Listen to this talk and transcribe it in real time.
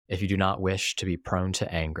If you do not wish to be prone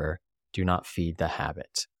to anger, do not feed the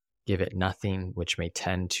habit. Give it nothing which may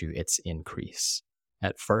tend to its increase.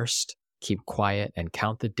 At first, keep quiet and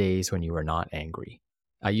count the days when you are not angry.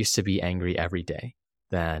 I used to be angry every day,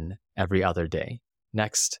 then every other day,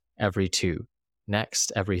 next every 2,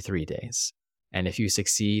 next every 3 days. And if you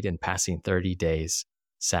succeed in passing 30 days,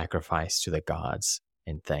 sacrifice to the gods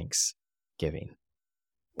in thanksgiving.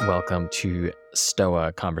 Welcome to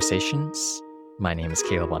Stoa Conversations. My name is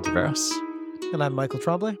Caleb Ontiveros. And I'm Michael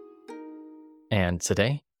Tremblay. And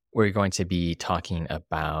today we're going to be talking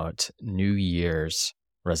about New Year's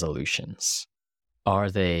resolutions. Are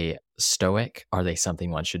they Stoic? Are they something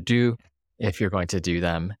one should do? If you're going to do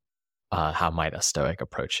them, how might a Stoic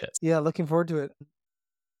approach it? Yeah, looking forward to it.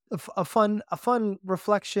 A fun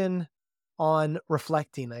reflection on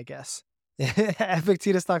reflecting, I guess.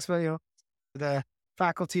 Epictetus talks about, the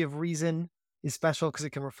faculty of reason is special because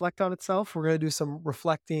it can reflect on itself. We're going to do some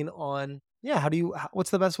reflecting on,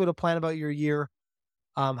 what's the best way to plan about your year?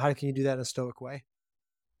 How can you do that in a Stoic way?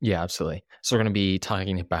 Yeah, absolutely. So we're going to be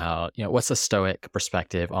talking about, what's a Stoic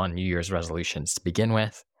perspective on New Year's resolutions to begin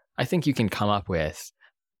with. I think you can come up with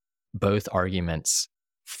both arguments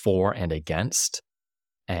for and against.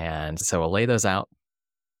 And so we'll lay those out,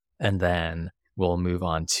 and then we'll move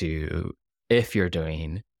on to, if you're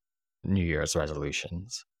doing New Year's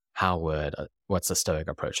resolutions, what's the Stoic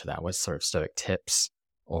approach to that? What sort of Stoic tips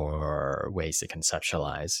or ways to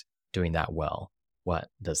conceptualize doing that well? What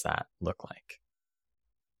does that look like?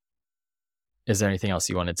 Is there anything else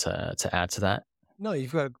you wanted to add to that? No,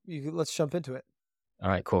 let's jump into it. All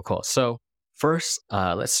right, cool. So first,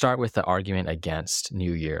 let's start with the argument against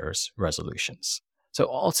New Year's resolutions. So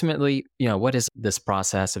ultimately, what is this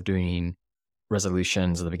process of doing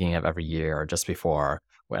resolutions at the beginning of every year or just before,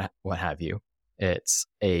 what have you? It's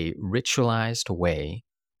a ritualized way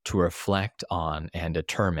to reflect on and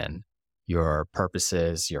determine your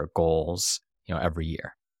purposes, your goals, every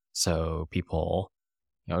year. So people,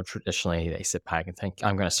 traditionally they sit back and think,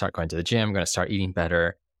 I'm going to start going to the gym, I'm going to start eating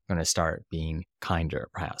better, I'm going to start being kinder,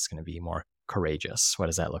 perhaps going to be more courageous. What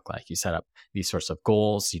does that look like? You set up these sorts of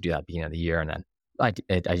goals, you do that at the beginning of the year, and then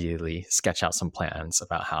ideally sketch out some plans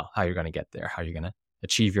about how you're going to get there, how you're going to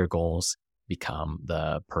achieve your goals, become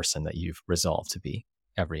the person that you've resolved to be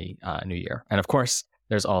every new year. And of course,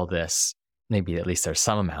 there's all this, maybe at least there's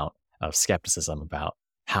some amount of skepticism about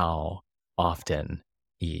how often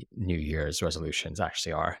New Year's resolutions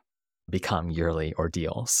actually become yearly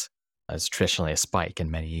ordeals. There's traditionally a spike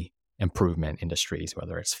in many improvement industries,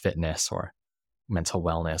 whether it's fitness or mental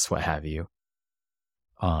wellness, what have you,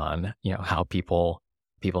 on how people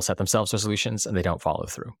set themselves resolutions and they don't follow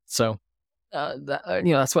through. So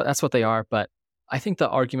that's what they are. But I think the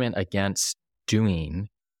argument against doing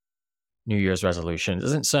New Year's resolutions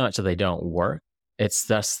isn't so much that they don't work. It's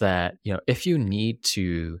just that if you need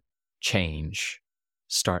to change,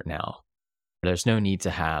 start now. There's no need to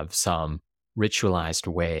have some ritualized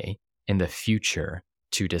way in the future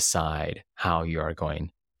to decide how you are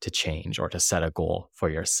going to change or to set a goal for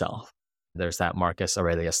yourself. There's that Marcus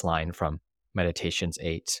Aurelius line from Meditations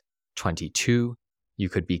 8:22. You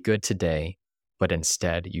could be good today, but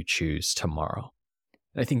instead you choose tomorrow.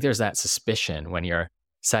 And I think there's that suspicion when you're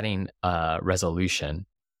setting a resolution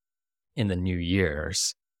in the New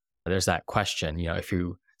Year's. There's that question, if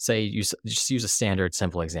you say, you just use a standard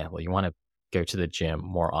simple example, you want to go to the gym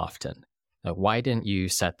more often. Now, why didn't you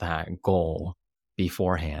set that goal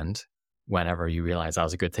beforehand whenever you realized that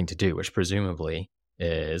was a good thing to do, which presumably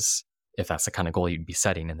is, if that's the kind of goal you'd be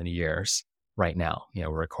setting in the New Year's right now. We're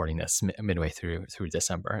recording this midway through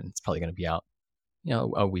December, and it's probably going to be out,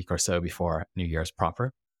 a week or so before New Year's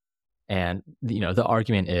proper. And, the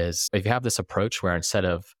argument is, if you have this approach where instead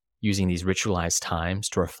of using these ritualized times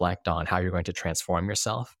to reflect on how you're going to transform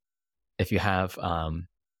yourself, if you have an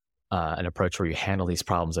approach where you handle these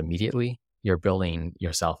problems immediately, you're building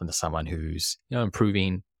yourself into someone who's,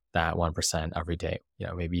 improving that 1% every day.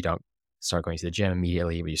 Maybe you don't start going to the gym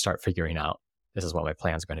immediately, but you start figuring out, this is what my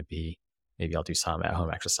plan's going to be. Maybe I'll do some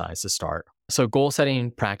at-home exercise to start. So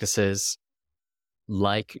goal-setting practices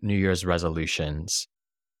like New Year's resolutions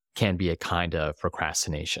can be a kind of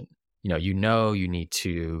procrastination. You need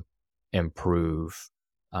to improve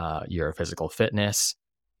your physical fitness,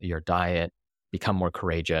 your diet, become more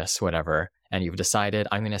courageous, whatever. And you've decided,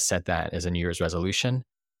 I'm going to set that as a New Year's resolution.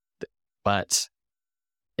 But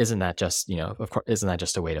isn't that just, isn't that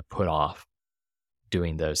just a way to put off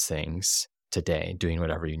doing those things today, doing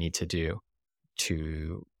whatever you need to do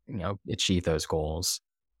to, achieve those goals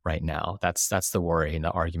right now? That's the worry. And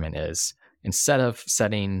the argument is, instead of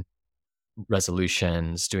setting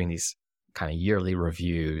resolutions, doing these kind of yearly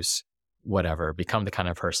reviews, whatever. Become the kind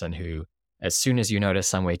of person who, as soon as you notice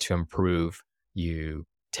some way to improve, you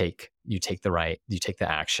take the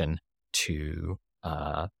action to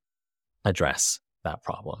address that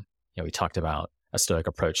problem. We talked about a Stoic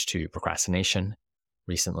approach to procrastination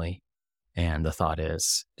recently, and the thought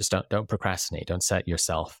is just don't procrastinate. Don't set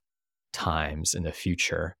yourself times in the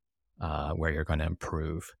future where you're going to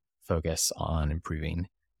improve. Focus on improving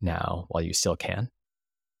now while you still can.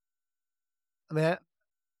 I mean,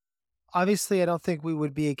 obviously, I don't think we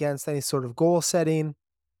would be against any sort of goal setting,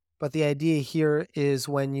 but the idea here is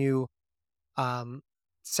when you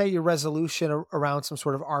set your resolution around some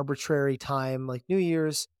sort of arbitrary time, like New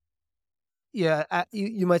Year's. Yeah,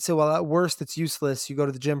 you might say, well, at worst, it's useless. You go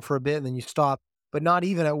to the gym for a bit and then you stop. But not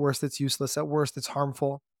even at worst, it's useless. At worst, it's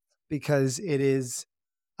harmful because it is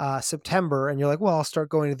September and you're like, well, I'll start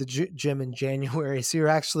going to the gym in January. So you're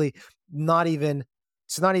actually not even,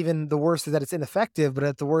 it's not even the worst is that it's ineffective, but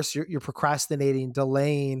at the worst, you're procrastinating,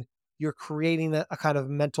 delaying, you're creating a kind of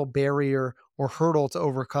mental barrier or hurdle to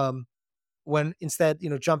overcome when instead,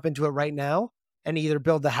 jump into it right now and either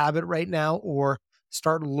build the habit right now or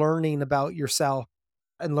start learning about yourself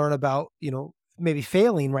and learn about, maybe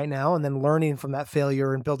failing right now and then learning from that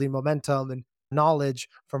failure and building momentum and knowledge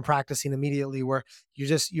from practicing immediately where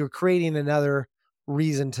you're creating another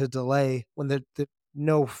reason to delay when the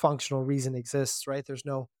no functional reason exists, right? There's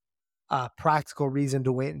no practical reason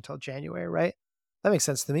to wait until January, right? That makes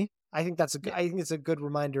sense to me. I think I think it's a good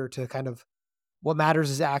reminder to kind of what matters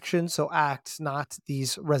is action. So act, not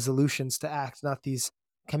these resolutions to act, not these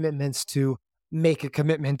commitments to make a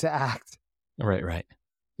commitment to act. Right.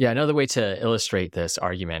 Yeah, another way to illustrate this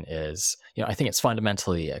argument is, I think it's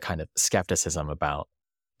fundamentally a kind of skepticism about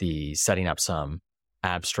the setting up some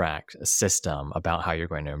abstract system about how you're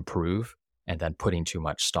going to improve and then putting too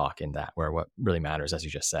much stock in that, where what really matters, as you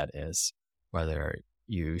just said, is whether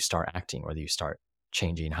you start acting, whether you start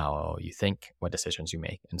changing how you think, what decisions you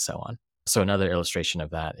make, and so on. So another illustration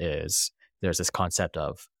of that is there's this concept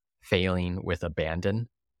of failing with abandon.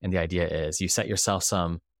 And the idea is you set yourself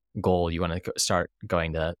some goal, you want to start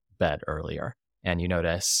going to bed earlier, and you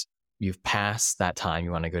notice you've passed that time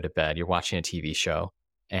you want to go to bed, you're watching a TV show,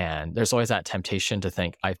 and there's always that temptation to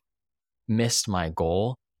think, I've missed my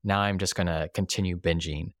goal. Now I'm just going to continue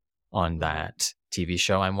binging on that TV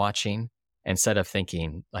show I'm watching, instead of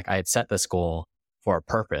thinking, like, I had set this goal for a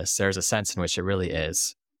purpose. There's a sense in which it really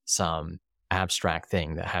is some abstract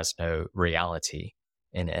thing that has no reality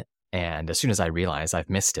in it. And as soon as I realize I've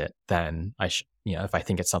missed it, then I should, if I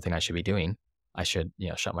think it's something I should be doing, I should,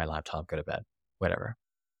 shut my laptop, go to bed, whatever.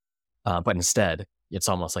 But instead, it's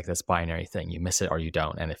almost like this binary thing. You miss it or you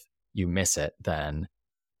don't. And if you miss it, then,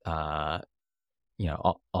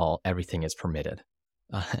 everything is permitted,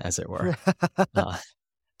 as it were,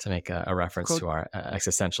 to make a reference to our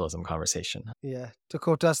existentialism conversation. Yeah. To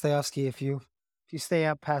quote Dostoevsky, if you stay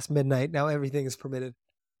up past midnight, now everything is permitted.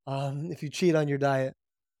 If you cheat on your diet,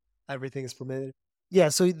 everything is permitted. Yeah.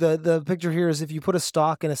 So the picture here is if you put a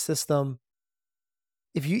stock in a system,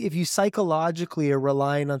 if you psychologically are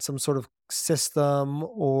relying on some sort of system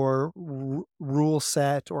or rule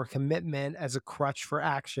set or commitment as a crutch for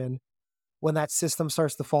action, when that system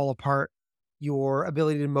starts to fall apart, your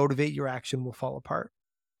ability to motivate your action will fall apart.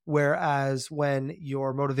 Whereas when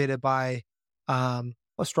you're motivated by a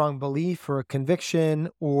strong belief or a conviction,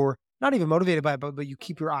 or not even motivated by it, but you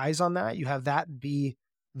keep your eyes on that, you have that be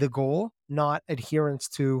the goal, not adherence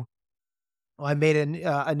to, I made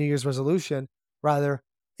a New Year's resolution. Rather,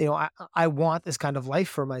 I want this kind of life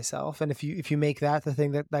for myself. And if you make that the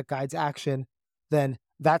thing that guides action, then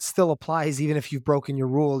that still applies even if you've broken your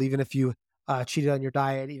rule, even if you cheated on your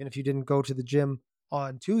diet, even if you didn't go to the gym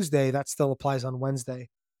on Tuesday, that still applies on Wednesday.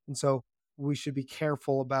 And so we should be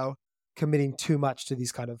careful about committing too much to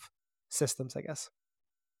these kind of systems, I guess.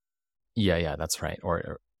 Yeah, that's right.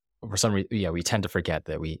 Or for some reason, we tend to forget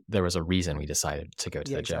that there was a reason we decided to go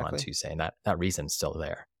to the gym on Tuesday, and that reason's still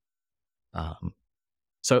there.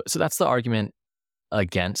 So that's the argument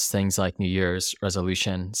against things like New Year's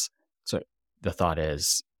resolutions. So the thought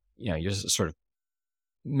is, you're just sort of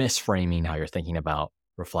misframing how you're thinking about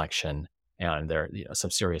reflection, and there are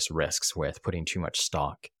some serious risks with putting too much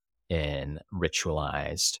stock in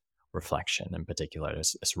ritualized reflection. In particular,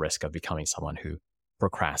 there's this risk of becoming someone who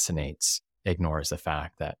procrastinates, ignores the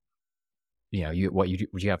fact that what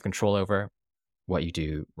you have control over, what you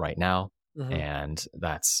do right now, and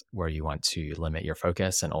that's where you want to limit your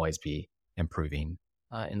focus and always be improving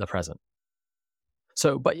in the present.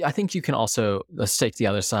 So, but I think you can also, let's take the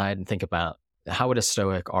other side and think about, how would a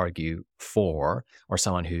Stoic argue for, or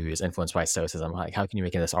someone who is influenced by Stoicism, like how can you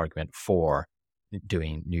make this argument for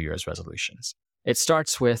doing New Year's resolutions? It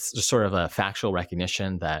starts with just sort of a factual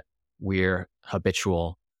recognition that we're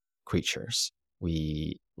habitual creatures.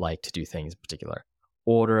 We like to do things in particular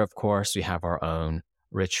order, of course. We have our own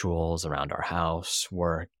rituals around our house,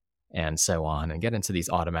 work, and so on, and get into these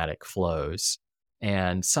automatic flows.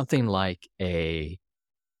 And something like a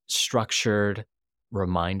structured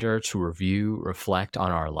reminder to review, reflect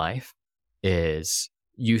on our life is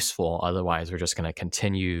useful. Otherwise, we're just going to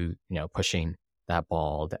continue, pushing that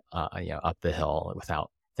ball, up the hill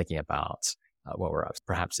without thinking about what we're up.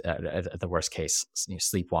 Perhaps at the worst case,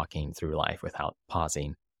 sleepwalking through life without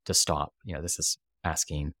pausing to stop. This is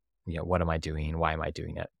asking, what am I doing? Why am I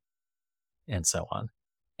doing it? And so on.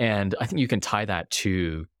 And I think you can tie that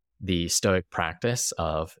to the Stoic practice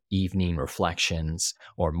of evening reflections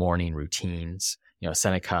or morning routines.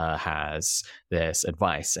 Seneca has this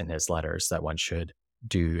advice in his letters that one should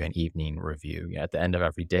do an evening review. At the end of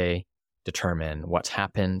every day, determine what's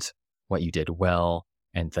happened, what you did well,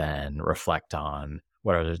 and then reflect on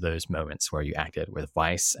what are those moments where you acted with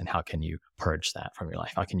vice and how can you purge that from your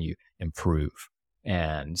life? How can you improve?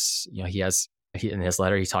 And, in his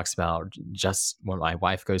letter, he talks about just when my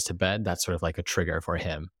wife goes to bed, that's sort of like a trigger for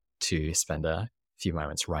him to spend a few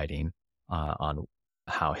moments writing on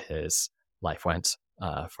how his life went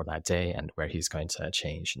for that day and where he's going to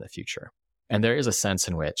change in the future. And there is a sense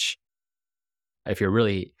in which, if you're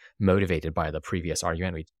really motivated by the previous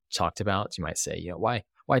argument we talked about, you might say, why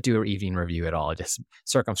do an evening review at all? Just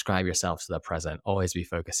circumscribe yourself to the present. Always be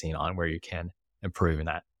focusing on where you can improve in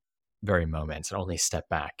that very moment, and only step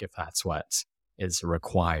back if that's what is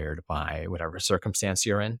required by whatever circumstance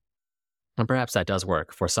you're in. And perhaps that does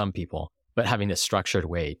work for some people, but having this structured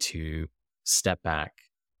way to step back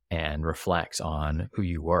and reflect on who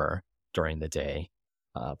you were during the day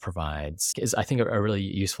is, I think, a really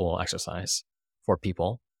useful exercise for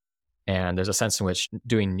people. And there's a sense in which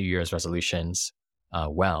doing New Year's resolutions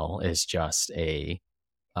well is just the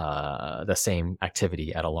same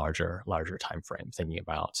activity at a larger time frame, thinking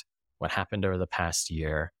about what happened over the past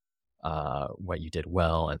year, what you did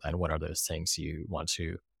well, and what are those things you want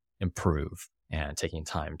to improve, and taking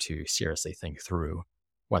time to seriously think through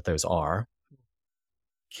what those are.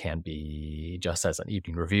 Can be, just as an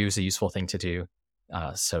evening review is a useful thing to do,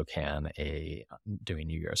 so can doing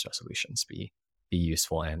New Year's resolutions be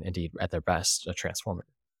useful and indeed at their best transformative.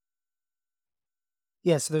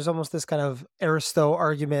 Yeah, so there's almost this kind of Aristo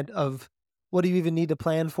argument of what do you even need to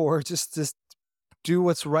plan for? Just do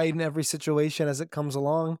what's right in every situation as it comes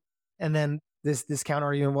along. And then this counter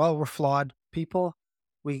argument, well, we're flawed people.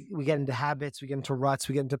 We get into habits, we get into ruts,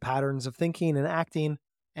 we get into patterns of thinking and acting,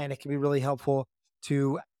 and it can be really helpful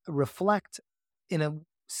to reflect in a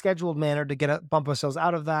scheduled manner to bump ourselves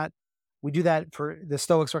out of that. We do that for the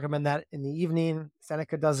Stoics recommend that in the evening.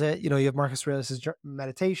 Seneca does it. You have Marcus Aurelius'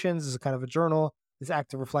 meditations as a kind of a journal, this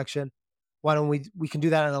active reflection. Why don't we can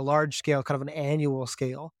do that on a large scale, kind of an annual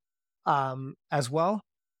scale as well.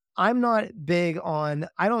 I'm not big on,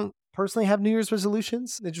 I don't personally have New Year's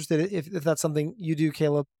resolutions. Interested if that's something you do,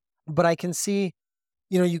 Caleb, but I can see,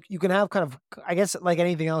 you can have kind of, I guess like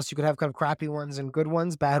anything else, you could have kind of crappy ones and good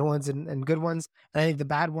ones, bad ones and good ones. And I think the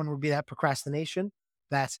bad one would be that procrastination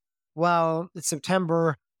that, well, it's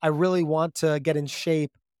September. I really want to get in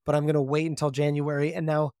shape, but I'm going to wait until January. And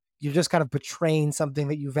now you're just kind of betraying something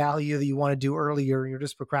that you value that you want to do earlier. You're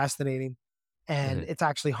just procrastinating and it's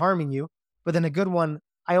actually harming you. But then a good one,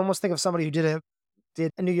 I almost think of somebody who did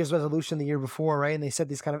a New Year's resolution the year before, right? And they set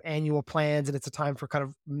these kind of annual plans, and it's a time for kind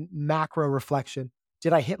of macro reflection.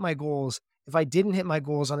 Did I hit my goals? If I didn't hit my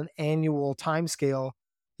goals on an annual time scale,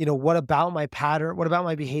 what about my pattern? What about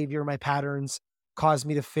my behavior, my patterns caused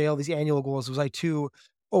me to fail these annual goals? Was I too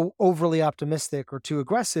overly optimistic or too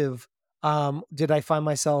aggressive? Did I find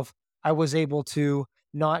myself, I was able to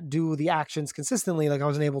not do the actions consistently, like I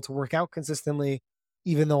wasn't able to work out consistently,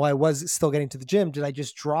 even though I was still getting to the gym? Did I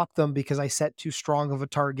just drop them because I set too strong of a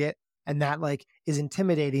target and that is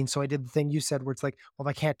intimidating? So I did the thing you said where it's like, well,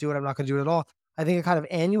 if I can't do it, I'm not going to do it at all. I think a kind of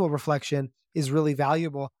annual reflection is really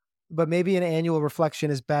valuable, but maybe an annual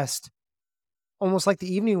reflection is best, almost like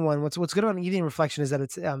the evening one. What's good about an evening reflection is that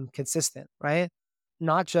it's consistent, right?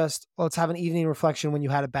 Not just, well, let's have an evening reflection when you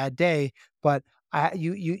had a bad day, but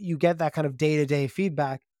you get that kind of day-to-day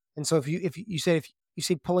feedback. And so if you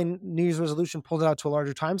see pulling New Year's resolution, pulled it out to a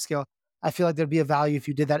larger time scale, I feel like there'd be a value if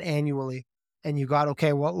you did that annually and you got,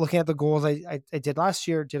 okay, well, looking at the goals I did last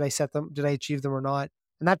year, did I set them? Did I achieve them or not?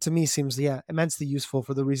 And that to me seems, immensely useful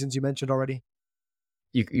for the reasons you mentioned already.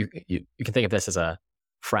 You can think of this as a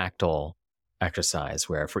fractal exercise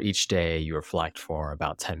where for each day you reflect for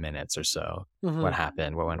about 10 minutes or so. What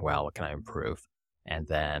happened, what went well, what can I improve? And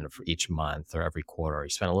then for each month or every quarter, you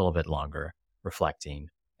spend a little bit longer reflecting.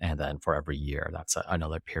 And then for every year, that's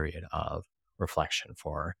another period of reflection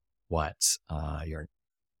for what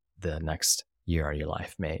the next year of your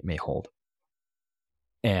life may hold.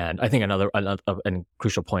 And I think another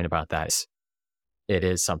crucial point about that is it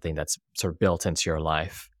is something that's sort of built into your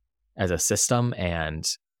life as a system, and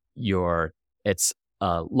it's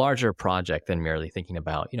a larger project than merely thinking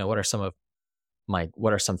about, what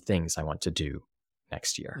are some things I want to do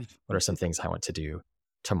next year? What are some things I want to do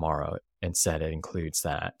tomorrow? Instead, it includes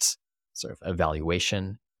that sort of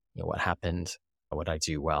evaluation, what happened, what did I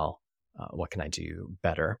do well, what can I do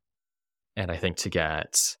better? And I think to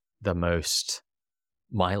get the most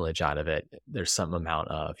mileage out of it, there's some amount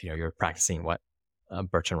of, you're practicing what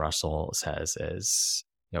Bertrand Russell says is,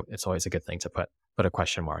 it's always a good thing to put a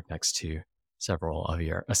question mark next to several of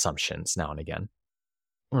your assumptions now and again,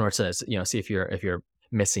 in order to, see if you're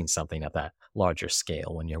missing something at that larger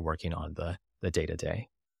scale when you're working on the day-to-day.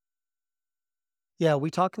 Yeah,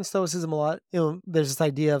 we talk in Stoicism a lot. There's this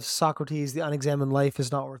idea of Socrates, the unexamined life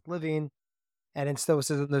is not worth living. And in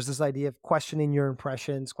Stoicism, there's this idea of questioning your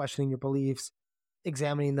impressions, questioning your beliefs,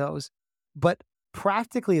 examining those. But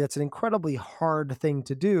practically, that's an incredibly hard thing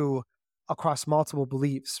to do across multiple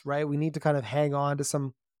beliefs, right? We need to kind of hang on to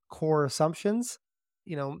some core assumptions.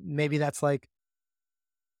 Maybe that's like,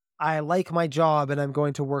 I like my job and I'm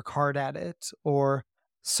going to work hard at it. Or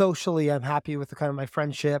socially, I'm happy with the kind of my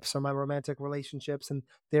friendships or my romantic relationships and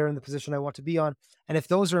they're in the position I want to be on. And if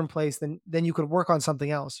those are in place, then you can work on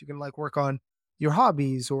something else. You can like work on your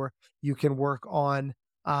hobbies, or you can work on,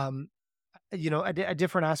 a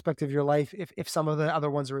different aspect of your life if some of the other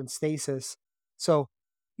ones are in stasis. So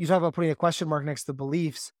you talk about putting a question mark next to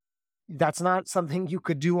beliefs. That's not something you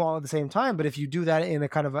could do all at the same time. But if you do that in a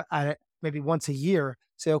kind of maybe once a year,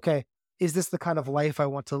 say, okay, is this the kind of life I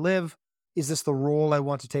want to live? Is this the role I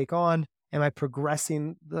want to take on? Am I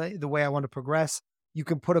progressing the way I want to progress? You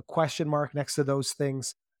can put a question mark next to those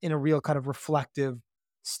things in a real kind of reflective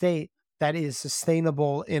state that is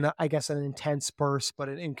sustainable in, I guess, an intense burst, but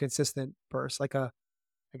an inconsistent burst, like an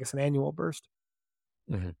annual burst.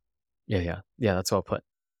 Mm-hmm. Yeah. That's well put.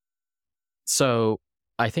 So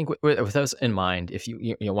I think with those in mind, if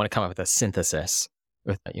you want to come up with a synthesis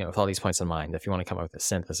with all these points in mind, if you want to come up with a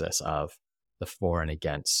synthesis of the for and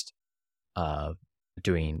against of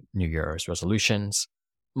doing New Year's resolutions,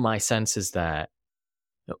 my sense is that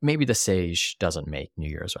maybe the sage doesn't make New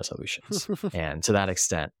Year's resolutions, and to that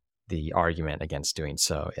extent, the argument against doing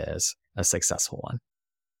so is a successful one.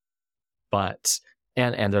 But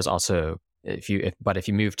and there's also if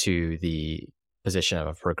you move to the position of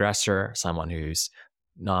a progressor, someone who's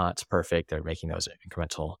not perfect, they're making those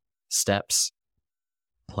incremental steps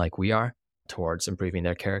like we are towards improving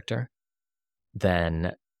their character,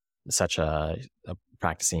 then such a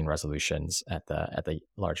practicing resolutions at the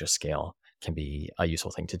larger scale can be a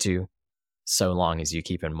useful thing to do, so long as you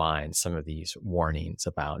keep in mind some of these warnings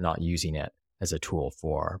about not using it as a tool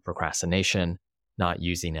for procrastination, not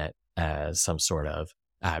using it as some sort of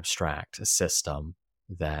abstract system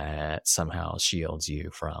that somehow shields you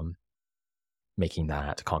from making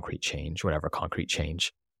that concrete change, whatever concrete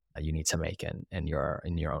change you need to make in your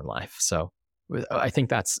own life. So I think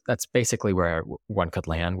that's basically where one could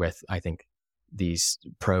land with, I think, these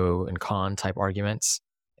pro and con type arguments.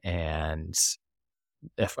 And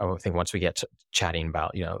I think once we get to chatting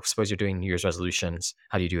about, suppose you're doing New Year's resolutions,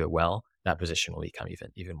 how do you do it well? That position will become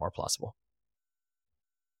even more plausible.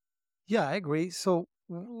 Yeah, I agree. So,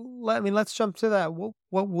 let's jump to that.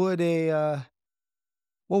 What would a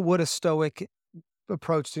Stoic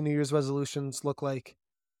approach to New Year's resolutions look like?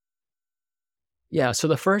 Yeah. So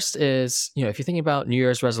the first is, if you're thinking about New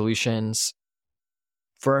Year's resolutions,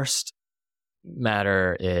 first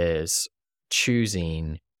matter is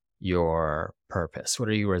choosing your purpose. What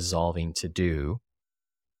are you resolving to do?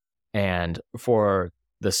 And for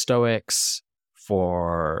the Stoics,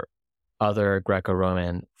 for other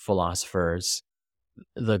Greco-Roman philosophers,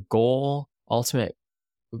 the ultimate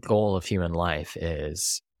goal of human life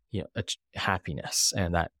is, happiness.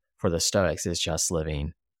 And that for the Stoics is just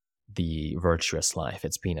living the virtuous life.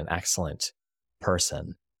 It's being an excellent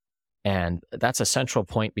person. And that's a central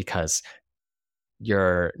point because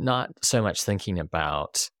you're not so much thinking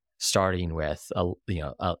about starting with a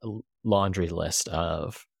laundry list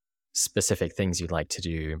of specific things you'd like to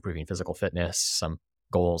do, improving physical fitness, some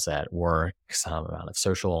goals at work, some amount of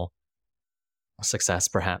social success,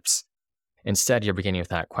 perhaps. Instead, you're beginning with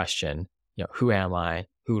that question, who am I?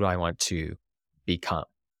 Who do I want to become?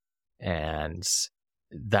 And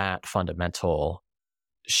that fundamental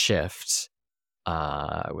shift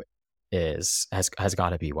has got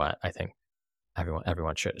to be what I think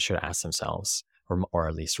everyone should ask themselves or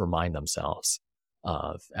at least remind themselves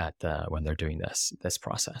of when they're doing this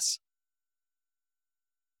process.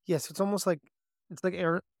 Yes, it's almost like it's like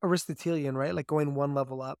Aristotelian, right? Like going one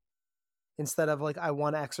level up instead of like I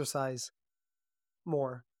want to exercise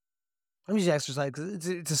more. I'm using exercise because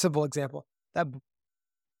it's a simple example.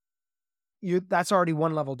 That's already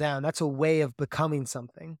one level down. That's a way of becoming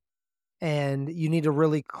something, and you need to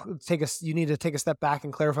really you need to take a step back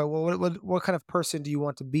and clarify. Well, what kind of person do you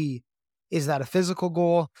want to be? Is that a physical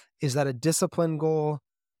goal? Is that a discipline goal?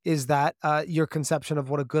 Is that your conception of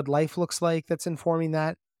what a good life looks like that's informing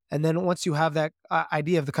that? And then once you have that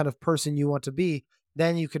idea of the kind of person you want to be,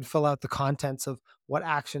 then you can fill out the contents of what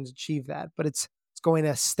actions achieve that. But it's going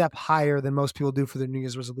a step higher than most people do for their New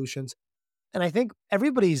Year's resolutions. And I think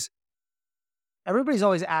everybody's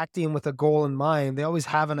always acting with a goal in mind. They always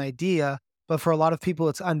have an idea, but for a lot of people,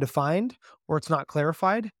 it's undefined or it's not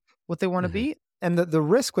clarified what they want to Hmm. be. And the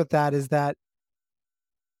risk with that is that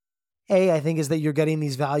I think is that you're getting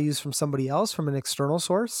these values from somebody else, from an external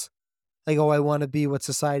source. Like, oh, I want to be what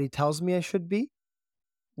society tells me I should be.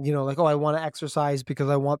 Like, oh, I want to exercise because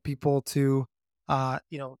I want people to,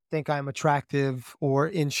 think I'm attractive or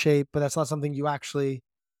in shape, but that's not something you actually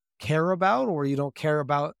care about, or you don't care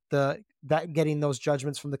about that getting those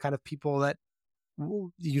judgments from the kind of people that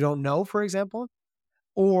you don't know, for example.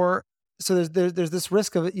 Or so there's this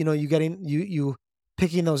risk of it, you getting you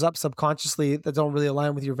picking those up subconsciously that don't really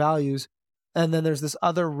align with your values. And then there's this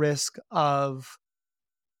other risk of,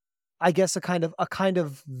 I guess, a kind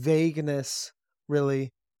of vagueness,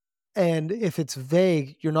 really. And if it's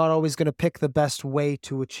vague, you're not always going to pick the best way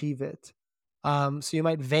to achieve it. So you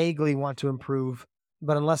might vaguely want to improve,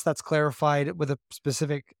 but unless that's clarified with a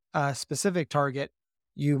specific target,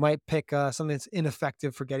 you might pick something that's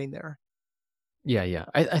ineffective for getting there. Yeah, yeah.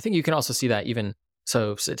 I think you can also see that even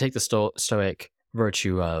so take the Stoic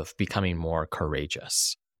virtue of becoming more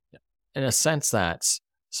courageous. Yeah. In a sense, that's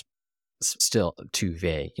still too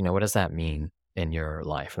vague. What does that mean in your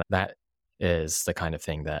life? That is the kind of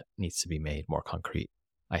thing that needs to be made more concrete.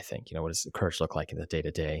 I think. What does courage look like in the day to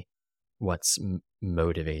day? What's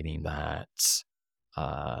motivating that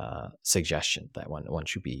suggestion that one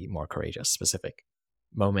should be more courageous? Specific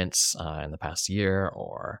moments in the past year,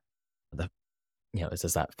 or the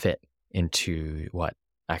does that fit into what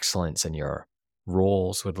excellence in your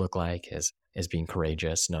roles would look like? Is being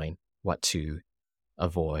courageous, knowing what to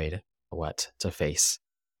avoid, what to face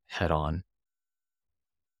head on.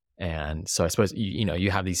 And so I suppose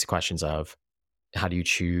you have these questions of how do you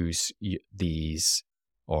choose these,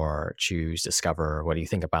 or discover, what do you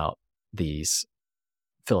think about these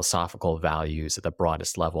philosophical values at the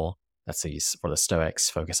broadest level? That's these for the Stoics,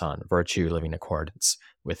 focus on virtue, living in accordance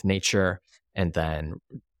with nature, and then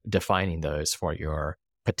defining those for your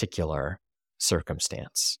particular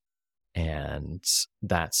circumstance. And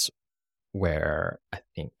that's where I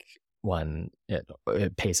think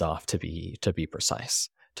it pays off to be precise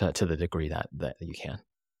to the degree that you can.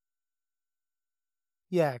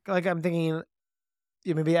 Yeah, like I'm thinking,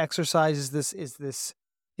 maybe exercise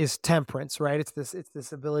is temperance, right? It's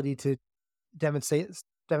this ability to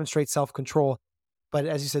demonstrate self control. But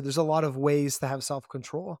as you said, there's a lot of ways to have self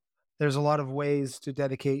control. There's a lot of ways to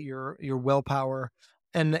dedicate your willpower,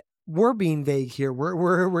 and we're being vague here.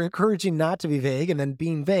 We're encouraging not to be vague, and then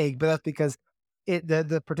being vague, but that's because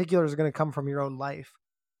the particulars are going to come from your own life,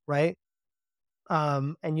 right?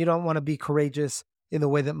 And you don't want to be courageous in the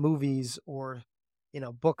way that movies or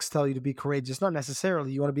books tell you to be courageous. Not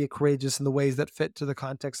necessarily. You want to be courageous in the ways that fit to the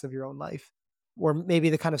context of your own life, or maybe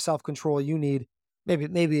the kind of self control you need.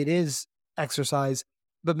 Maybe it is exercise,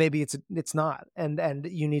 but maybe it's not. And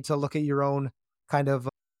you need to look at your own kind of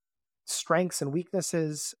strengths and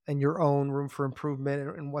weaknesses and your own room for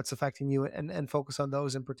improvement, and what's affecting you, and focus on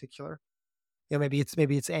those in particular. Maybe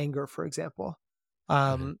it's anger, for example.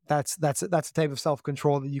 Mhm. That's a type of self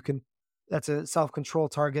control that you can. That's a self control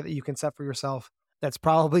target that you can set for yourself. That's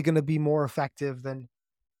probably going to be more effective than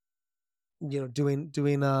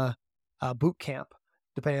doing a boot camp,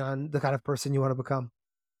 depending on the kind of person you want to become.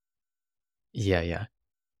 Yeah, yeah.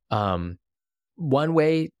 Um, One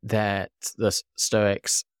way that the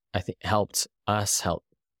Stoics, I think, help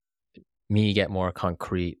me get more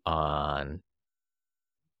concrete on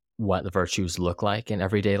what the virtues look like in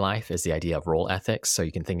everyday life is the idea of role ethics. So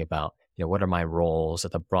you can think about, what are my roles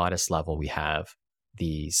at the broadest level? We have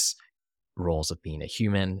these roles of being a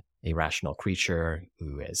human, a rational creature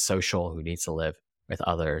who is social, who needs to live with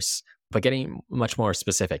others, but getting much more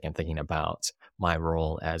specific and thinking about my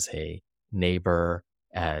role as a neighbor,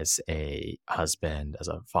 as a husband, as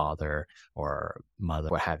a father or mother,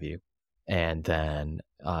 what have you. And then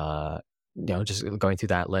just going through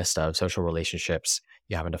that list of social relationships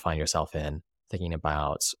you happen to find yourself in, thinking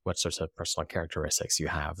about what sorts of personal characteristics you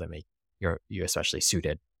have that make you especially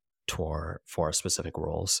suited for specific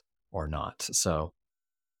roles or not. So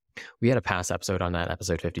we had a past episode on that,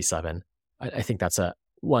 episode 57. I think that's a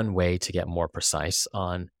one way to get more precise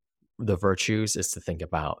on the virtues is to think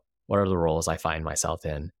about what are the roles I find myself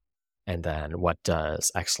in, and then what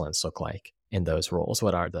does excellence look like in those roles?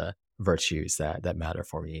 What are the virtues that matter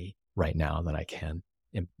for me right now that I can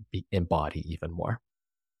embody even more?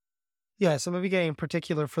 Yeah, so maybe getting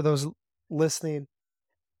particular for those listening.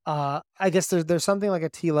 I guess there's something like a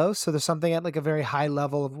telos, so there's something at like a very high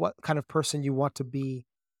level of what kind of person you want to be.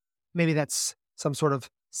 Maybe that's some sort of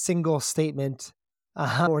single statement,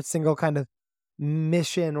 or single kind of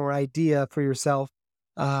mission or idea for yourself.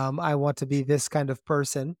 I want to be this kind of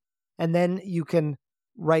person. And then you can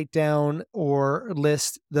write down or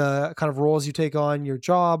list the kind of roles you take on, your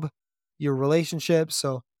job, your relationships.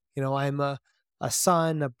 So, I'm a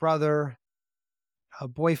son, a brother, a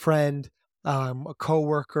boyfriend, a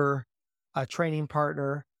coworker, a training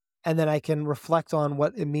partner, and then I can reflect on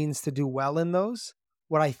what it means to do well in those,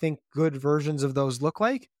 what I think good versions of those look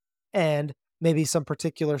like, and maybe some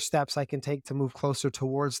particular steps I can take to move closer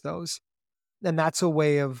towards those. And that's a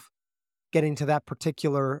way of getting to that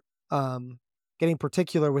particular, getting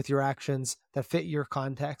particular with your actions that fit your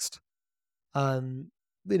context, um,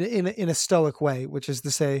 in a stoic way, which is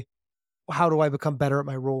to say, how do I become better at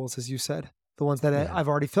my roles, as you said, the ones that Mhm. I've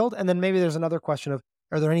already filled? And then maybe there's another question of,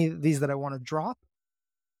 are there any of these that I want to drop?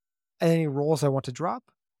 And any roles I want to drop?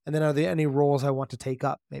 And then are there any roles I want to take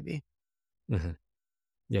up, maybe? Mhm.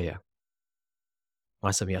 Yeah, yeah.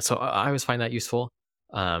 Awesome. Yeah. So I always find that useful.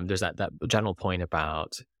 There's that general point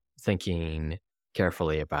about thinking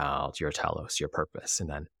carefully about your telos, your purpose,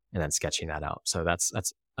 and then sketching that out. So that's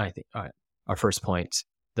I think our first point.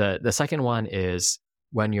 The second one is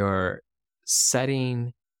when you're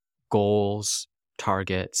setting goals,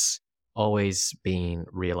 targets, always being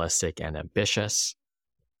realistic and ambitious.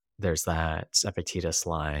 There's that Epictetus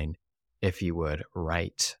line, if you would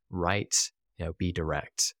write, be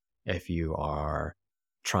direct. If you are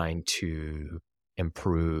trying to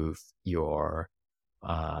improve your,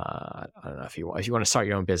 I don't know, if you want to start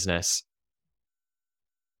your own business,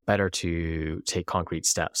 better to take concrete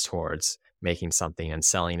steps towards making something and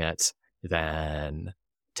selling it than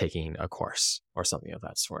taking a course or something of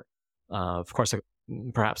that sort. Of course,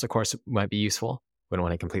 perhaps a course might be useful. Wouldn't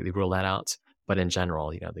want to completely rule that out. But in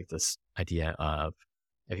general, like this idea of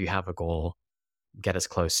if you have a goal, get as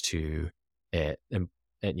close to it and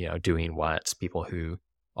doing what people who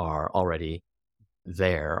are already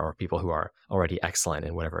there or people who are already excellent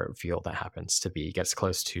in whatever field that happens to be, get as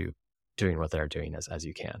close to doing what they're doing as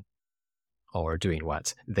you can, or doing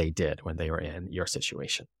what they did when they were in your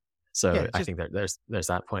situation. Yeah, So it's I just think there's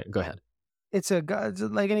that point. Go ahead. it's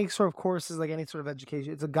like any sort of course is like any sort of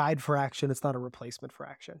education. It's a guide for action. It's not a replacement for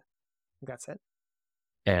action. I think that's it.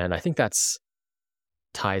 And I think that's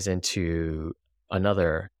ties into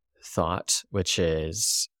another thought, which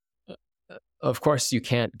is, of course, you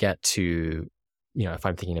can't get to, if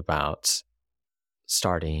I'm thinking about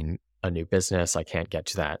starting a new business, I can't get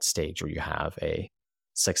to that stage where you have a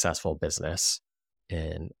successful business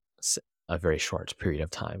in a very short period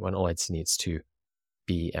of time. One always needs to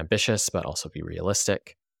be ambitious, but also be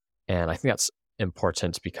realistic. And I think that's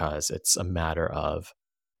important because it's a matter of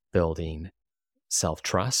building self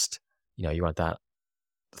trust. You want that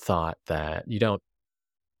thought that you don't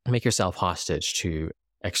make yourself hostage to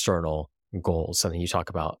external goals, something you talk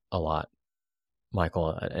about a lot,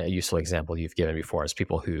 Michael. A useful example you've given before is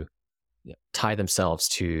people who tie themselves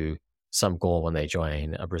to some goal when they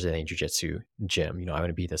join a Brazilian Jiu Jitsu gym. I want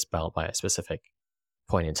to be this belt by a specific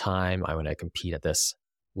point in time. I want to compete at this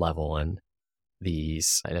level in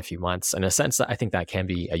a few months. In a sense, I think that can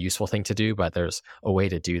be a useful thing to do, but there's a way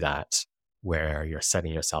to do that where you're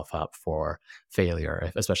setting yourself up for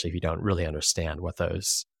failure, especially if you don't really understand what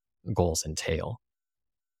those goals entail.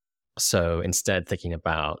 So instead, thinking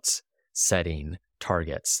about setting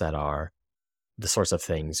targets that are the sorts of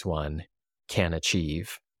things one can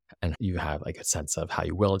achieve, and you have like a sense of how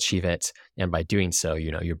you will achieve it. And by doing so,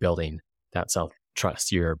 you're building that self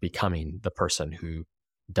trust. You're becoming the person who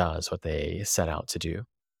does what they set out to do,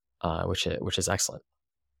 which is excellent.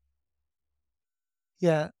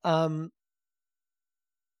 Yeah.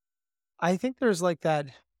 I think there's like that.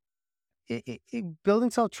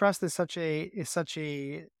 Building self trust is such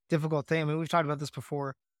a difficult thing. I mean, we've talked about this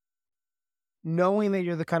before. Knowing that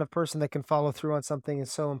you're the kind of person that can follow through on something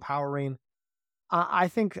is so empowering. I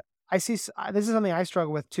think I see this is something I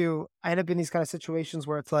struggle with too. I end up in these kind of situations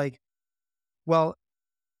where it's like, well,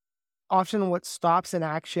 often what stops an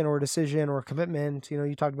action or a decision or a commitment,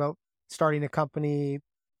 you talked about starting a company,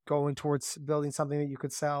 going towards building something that you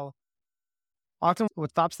could sell. Often what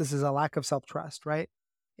stops this is a lack of self-trust, right?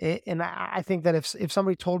 And I think that if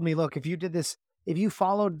somebody told me, look, if you did this, if you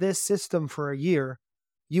followed this system for a year,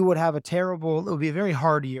 you would have it would be a very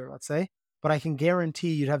hard year, let's say, but I can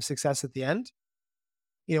guarantee you'd have success at the end.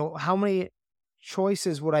 How many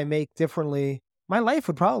choices would I make differently? My life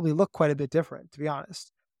would probably look quite a bit different, to be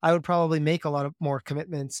honest. I would probably make a lot of more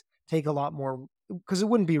commitments, take a lot more, because it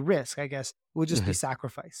wouldn't be risk, I guess. It would just be Mhm.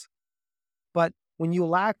 sacrifice. But when you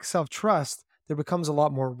lack self trust, there becomes a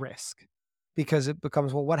lot more risk because it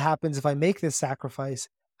becomes, well, what happens if I make this sacrifice?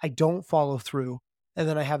 I don't follow through, and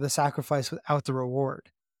then I have the sacrifice without the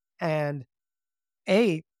reward. And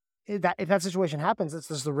A, if that situation happens, it's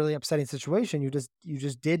just a really upsetting situation. You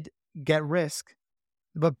just did get risk,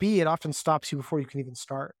 but B, it often stops you before you can even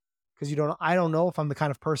start because I don't know if I'm the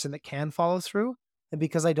kind of person that can follow through, and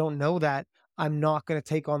because I don't know that, I'm not going to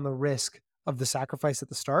take on the risk of the sacrifice at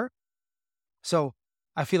the start. So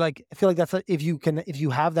I feel like if you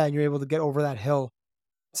have that and you're able to get over that hill,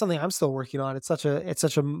 it's something I'm still working on. It's such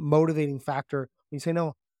a motivating factor when you say,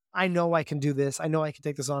 no, I know I can do this. I know I can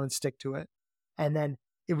take this on and stick to it. And then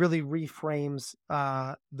it really reframes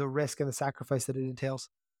the risk and the sacrifice that it entails.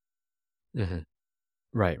 Mhm.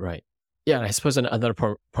 Right, right. Yeah, and I suppose another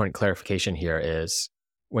point clarification here is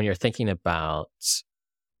when you're thinking about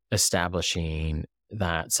establishing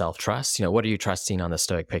that self trust, what are you trusting on the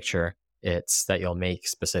Stoic picture? It's that you'll make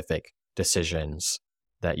specific decisions,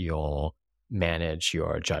 that you'll manage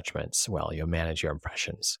your judgments well, you'll manage your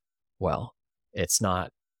impressions well. It's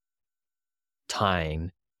not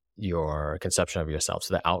tying your conception of yourself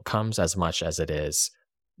to the outcomes as much as it is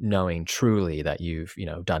knowing truly that you've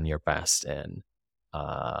done your best in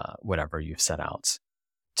whatever you've set out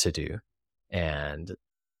to do, and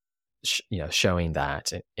showing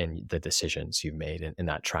that in the decisions you've made in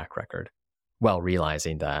that track record, while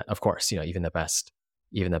realizing that, of course, even the best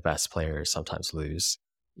players sometimes lose.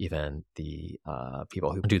 Even the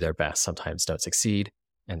people who do their best sometimes don't succeed,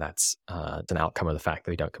 and that's an outcome of the fact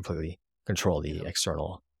that we don't completely control the Yeah.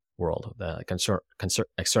 external world. The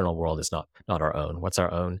external world is not our own. What's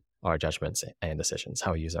our own? Our judgments and decisions,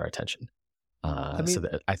 how we use our attention. I So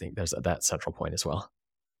mean, that, I think there's that central point as well.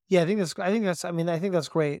 yeah, I think that's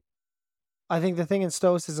great. I think the thing in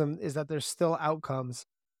Stoicism is that there's still outcomes.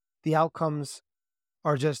 The outcomes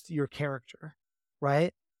are just your character,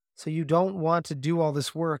 right? So you don't want to do all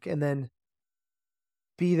this work and then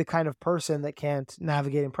be the kind of person that can't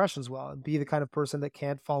navigate impressions well, and be the kind of person that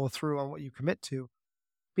can't follow through on what you commit to.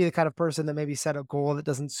 Be the kind of person that maybe set a goal that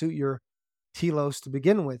doesn't suit your telos to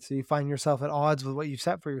begin with. So you find yourself at odds with what you've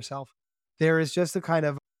set for yourself. There is just a kind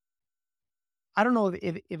of, I don't know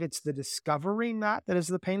if it's the discovering that is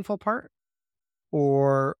the painful part,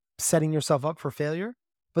 or setting yourself up for failure.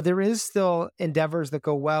 But there is still endeavors that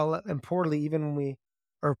go well and poorly, even when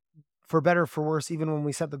or for better or for worse, even when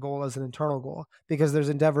we set the goal as an internal goal, because there's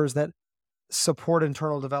endeavors that support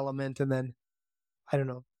internal development and then, I don't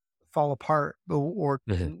know, fall apart or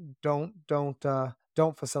Mhm.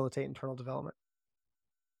 don't facilitate internal development.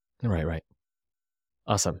 Right, right.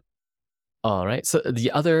 Awesome. All right. So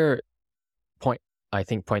the other point, I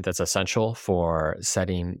think, point that's essential for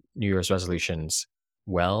setting New Year's resolutions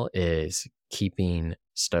well is keeping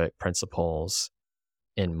Stoic principles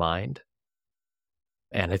in mind.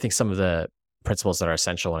 And I think some of the principles that are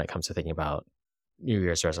essential when it comes to thinking about New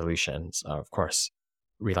Year's resolutions are, of course,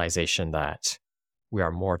 realization that we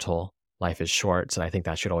are mortal, life is short. And I think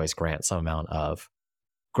that should always grant some amount of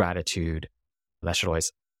gratitude. That should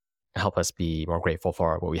always help us be more grateful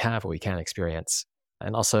for what we have, what we can experience.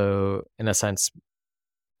 And also, in a sense,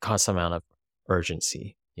 cause some amount of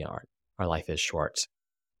urgency. Our life is short.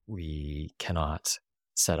 We cannot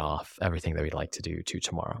set off everything that we'd like to do to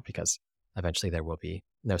tomorrow because eventually there will be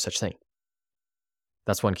no such thing.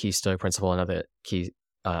 That's one key Stoic principle. Another key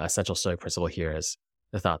essential Stoic principle here is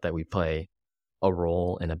the thought that we play a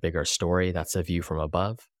role in a bigger story. That's a view from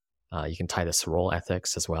above. You can tie this to role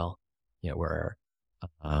ethics as well. We're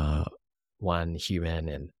uh, one human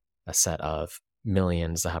in a set of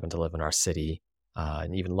millions that happen to live in our city,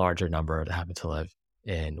 an even larger number that happen to live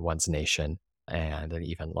in one's nation, and an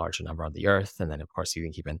even larger number on the earth. And then, of course, you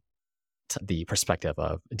can keep in the perspective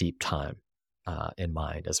of deep time in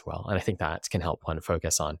mind as well. And I think that can help one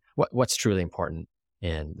focus on what's truly important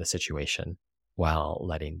in the situation while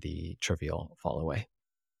letting the trivial fall away.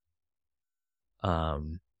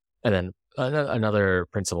 And then another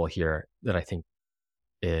principle here that I think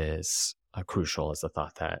is crucial is the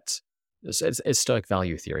thought that it's Stoic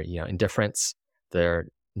value theory. Indifference, they're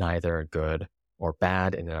neither good or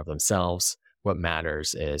bad in and of themselves. What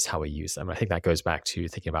matters is how we use them. I think that goes back to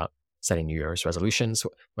thinking about setting New Year's resolutions.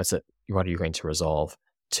 What are you going to resolve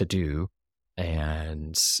to do?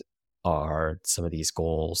 And are some of these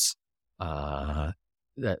goals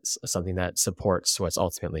that's something that supports what's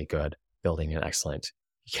ultimately good, building an excellent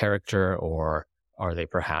character, or are they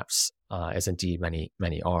perhaps, as indeed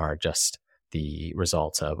many are, just the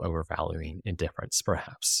result of overvaluing indifference,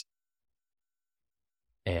 perhaps?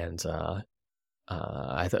 And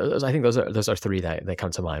I think those are three that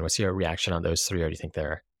come to mind. What's your reaction on those three, or do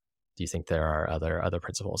you think there are other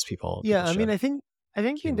principles people Yeah, I mean, should I think the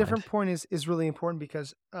keep in mind? indifferent point is really important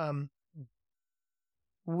because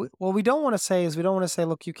what we don't want to say is we don't want to say,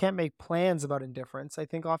 look, you can't make plans about indifference. I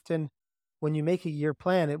think often when you make a year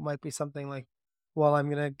plan, it might be something like, well, I'm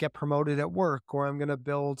going to get promoted at work, or I'm going to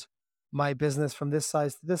build my business from this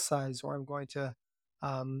size to this size, or I'm going to,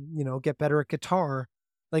 get better at guitar.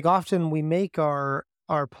 Like often we make our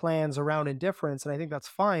plans around indifference, and I think that's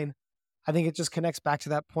fine. I think it just connects back to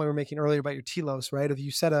that point we are making earlier about your telos, right? If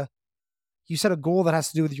you set a goal that has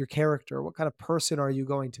to do with your character, what kind of person are you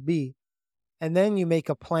going to be? And then you make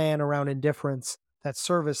a plan around indifference that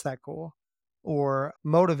service that goal or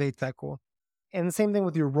motivate that goal. And the same thing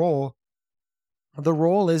with your role. The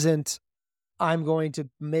role isn't I'm going to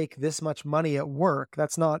make this much money at work.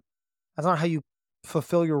 That's not how you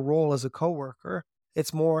fulfill your role as a coworker.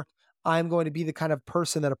 It's more I'm going to be the kind of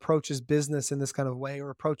person that approaches business in this kind of way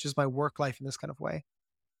or approaches my work life in this kind of way.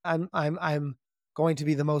 I'm going to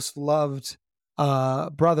be the most loved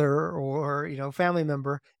brother or family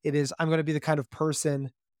member. It is I'm going to be the kind of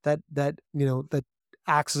person that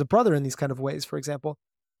acts as a brother in these kind of ways, for example.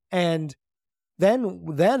 And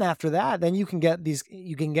then after that, then you can get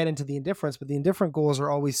into the indifference, but the indifferent goals are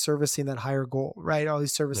always servicing that higher goal, right?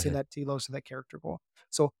 Always servicing Mhm. that telos or that character goal.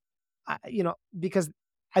 So because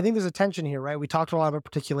I think there's a tension here, right? We talked a lot about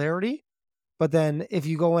particularity, but then if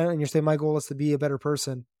you go in and you say, my goal is to be a better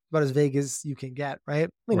person, about as vague as you can get, right? I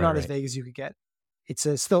mean, Right, not as right. vague as you could get. It's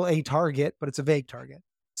still a target, but it's a vague target.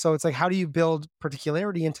 So it's like, how do you build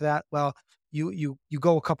particularity into that? Well, you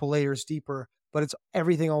go a couple layers deeper, but it's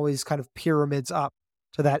everything always kind of pyramids up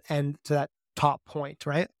to that end, to that top point,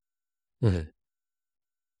 right? Mhm.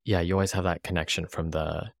 Yeah, you always have that connection from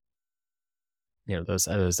the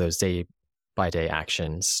those day by day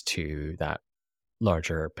actions to that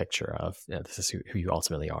larger picture of, this is who you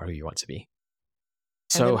ultimately are, who you want to be.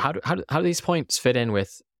 And So then how do these points fit in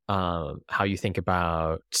with how you think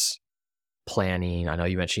about planning? I know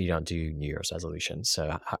you mentioned you don't do New Year's resolutions,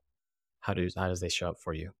 so how does they show up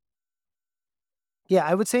for you? yeah,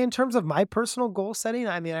 I would say in terms of my personal goal setting,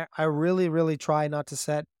 I mean, I really, really try not to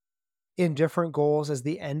set indifferent goals as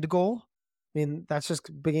the end goal. I mean, that's just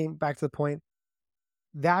bringing back to the point.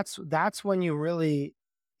 That's when you really,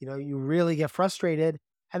 you really get frustrated.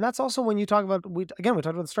 And that's also when you talk about we talked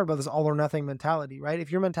about the start about this all or nothing mentality, right?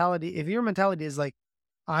 If your mentality is like,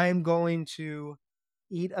 I'm going to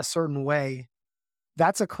eat a certain way,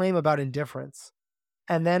 that's a claim about indifference.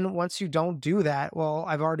 And then once you don't do that, well,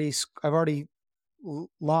 I've already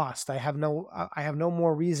lost. I have no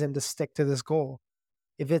more reason to stick to this goal.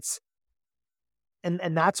 If it's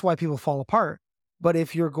and that's why people fall apart. But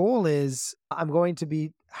if your goal is I'm going to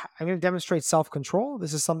demonstrate self-control.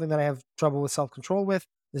 This is something that I have trouble with self-control with.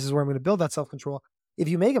 This is where I'm going to build that self-control. If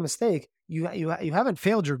you make a mistake, you haven't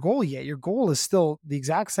failed your goal yet. Your goal is still the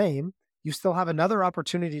exact same. You still have another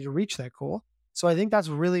opportunity to reach that goal. So I think that's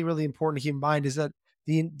really, really important to keep in mind is that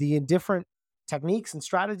the different techniques and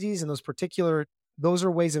strategies and those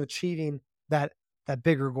are ways of achieving that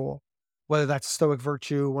bigger goal, whether that's stoic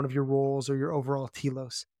virtue, one of your roles, or your overall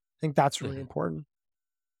telos. I think that's really Mhm. important.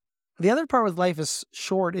 The other part with life is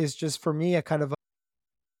short is just for me a kind of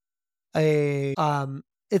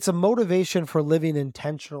it's a motivation for living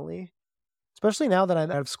intentionally, especially now that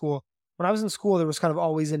I'm out of school. When I was in school, there was kind of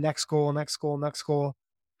always a next goal, next goal, next goal.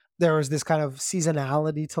 There was this kind of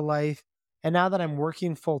seasonality to life. And now that I'm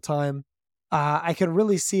working full time, I can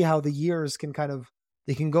really see how the years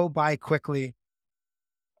they can go by quickly.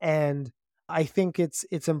 And I think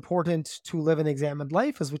it's important to live an examined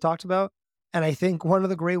life, as we talked about. And I think one of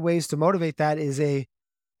the great ways to motivate that is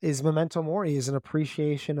memento mori, is an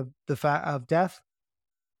appreciation of the fact of death,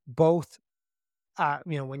 both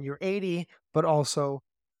when you're 80, but also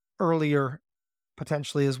earlier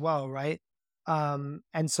potentially as well, right?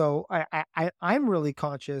 And so I'm really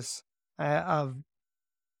conscious of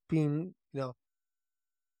being,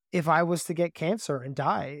 if I was to get cancer and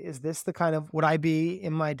die, is this the kind of would I be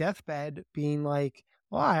in my deathbed being like,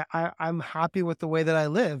 well, I'm happy with the way that I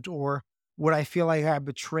lived, or would I feel like I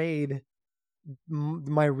betrayed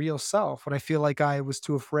my real self, when I feel like I was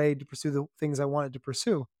too afraid to pursue the things I wanted to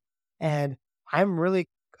pursue. And I'm really,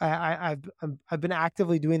 I've been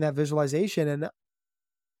actively doing that visualization, and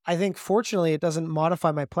I think fortunately it doesn't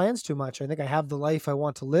modify my plans too much. I think I have the life I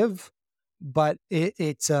want to live, but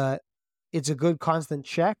it's a good constant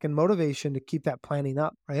check and motivation to keep that planning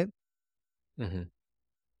up, right? Hmm.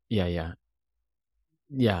 Yeah, yeah,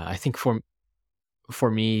 yeah. I think for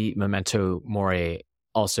me, memento mori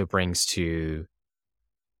also brings the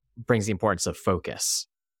importance of focus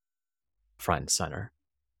front and center.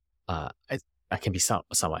 I can be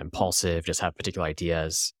somewhat impulsive, just have particular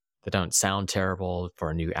ideas that don't sound terrible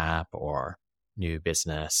for a new app or new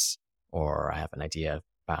business, or I have an idea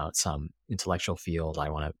about some intellectual field I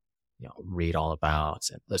want to, read all about.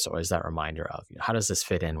 And there's always that reminder of, how does this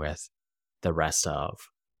fit in with the rest of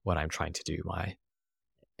what I'm trying to do, my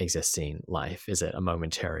existing life? Is it a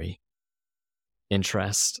momentary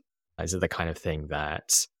interest? Is it the kind of thing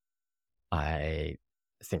that I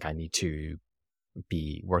think I need to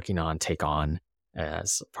be working on, take on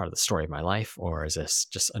as part of the story of my life? Or is this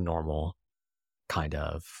just a normal kind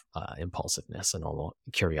of impulsiveness, a normal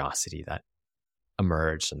curiosity that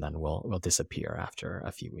emerged and then will disappear after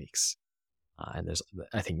a few weeks? And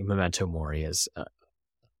I think memento mori is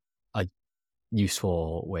a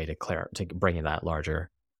useful way to bring in that larger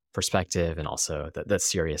perspective, and also the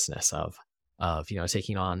seriousness of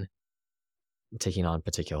taking on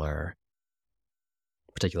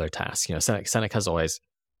particular tasks. Seneca's always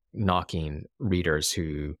knocking readers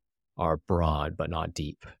who are broad but not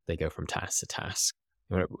deep. They go from task to task.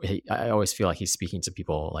 I always feel like he's speaking to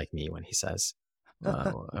people like me when he says,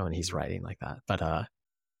 when he's writing like that. But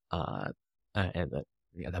and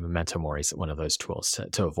the memento mori is one of those tools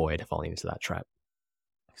to avoid falling into that trap.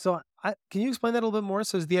 So, can you explain that a little bit more?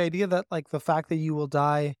 So, is the idea that like the fact that you will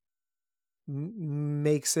die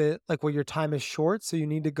makes it like, well, your time is short, so you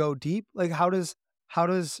need to go deep? Like, how does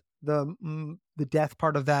the death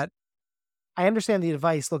part of that? I understand the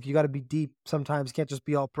advice. Look, you got to be deep sometimes. You can't just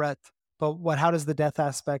be all breadth. But how does the death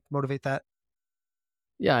aspect motivate that?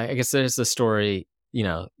 Yeah, I guess there's the story.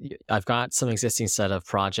 I've got some existing set of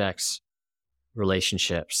projects,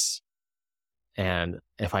 relationships, and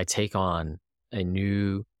if I take on a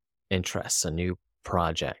new interest, a new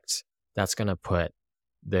project, that's going to put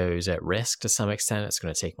those at risk to some extent. It's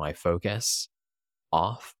going to take my focus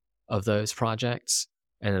off of those projects.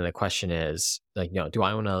 And then the question is, like, do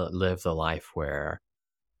I want to live the life where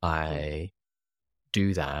I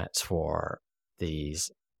do that for these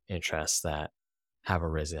interests that have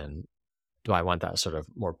arisen? Do I want that sort of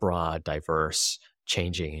more broad, diverse,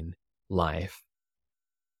 changing life?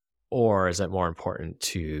 Or is it more important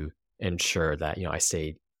to ensure that, I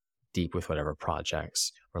stay deep with whatever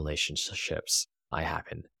projects, relationships I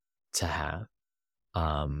happen to have?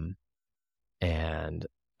 Um, and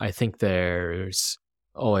I think there's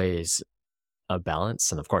always a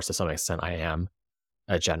balance. And of course, to some extent, I am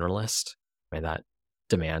a generalist, and that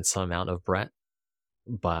demands some amount of breadth.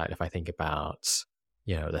 But if I think about,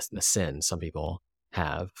 the sin some people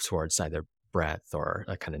have towards either breadth or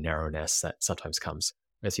a kind of narrowness that sometimes comes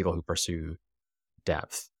with people who pursue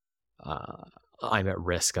depth, uh, I'm at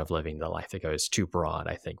risk of living the life that goes too broad,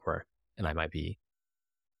 I think, and I might be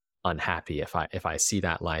unhappy if I see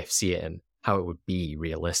that life, see it in how it would be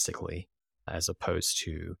realistically, as opposed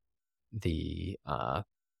to the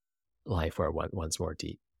life where one's more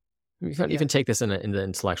deep. You can Yeah. even take this in the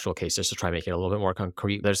intellectual case just to try and make it a little bit more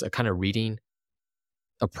concrete. There's a kind of reading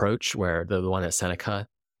approach where the one that Seneca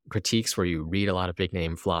critiques, where you read a lot of big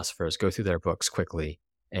name philosophers, go through their books quickly,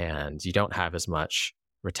 and you don't have as much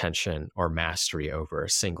retention or mastery over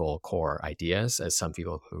single core ideas as some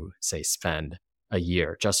people who say spend a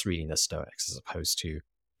year just reading the Stoics, as opposed to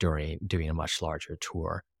during doing a much larger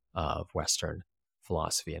tour of Western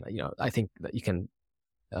philosophy. And I think that you can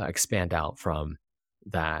expand out from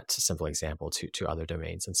that simple example to other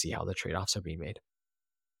domains and see how the trade-offs are being made.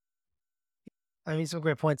 I mean, some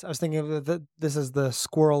great points. I was thinking of this is the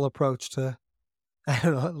squirrel approach to I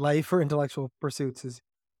don't know, life or intellectual pursuits. Is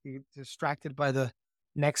you distracted by the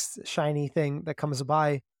next shiny thing that comes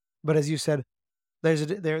by. But as you said, there's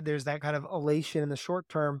that kind of elation in the short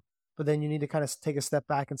term, but then you need to kind of take a step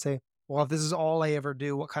back and say, well, if this is all I ever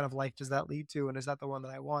do, what kind of life does that lead to, and is that the one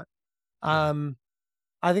that I want? Mhm. Um,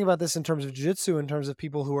 I think about this in terms of jiu-jitsu, in terms of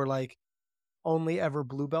people who are like only ever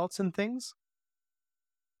blue belts in things.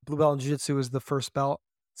 Blue belt in jiu-jitsu is the first belt.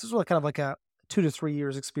 This is really kind of like a 2 to 3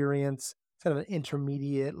 years experience, kind of an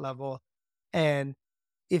intermediate level. And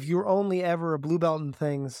if you're only ever a blue belt in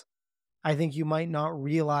things, I think you might not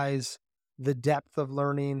realize the depth of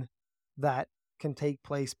learning that can take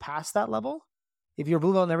place past that level. if you're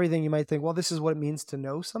blue belt in everything, you might think, well, this is what it means to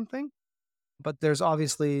know something. But there's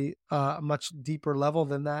obviously a much deeper level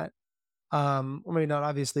than that. Or maybe not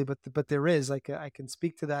obviously, but there is. Like I can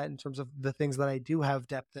speak to that in terms of the things that I do have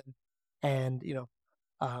depth in, and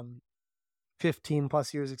 15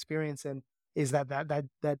 plus years experience in, is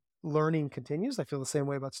that learning continues. I feel the same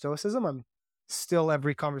way about Stoicism. I'm still,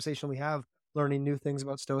 every conversation we have, learning new things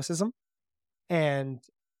about Stoicism. And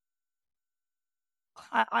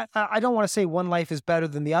I don't want to say one life is better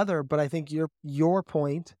than the other, but I think your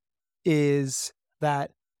point is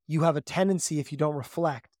that you have a tendency, if you don't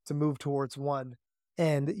reflect, to move towards one,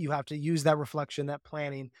 and you have to use that reflection, that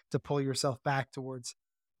planning, to pull yourself back towards,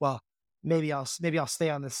 well, maybe I'll stay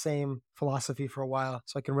on the same philosophy for a while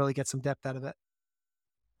so I can really get some depth out of it.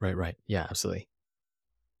 Right, right. Yeah, absolutely.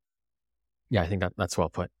 Yeah, I think that's well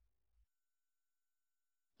put.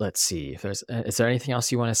 Let's see if is there anything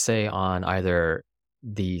else you want to say on either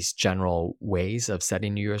these general ways of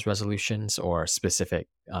setting New Year's resolutions or specific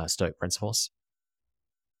Stoic principles?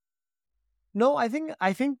 No, I think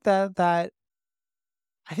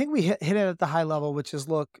we hit it at the high level, which is,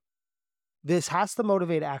 look, this has to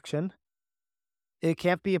motivate action. It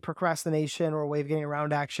can't be a procrastination or a way of getting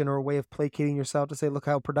around action or a way of placating yourself to say, look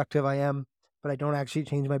how productive I am, but I don't actually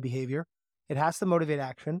change my behavior. It has to motivate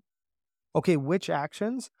action. Okay, which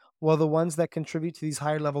actions? Well, the ones that contribute to these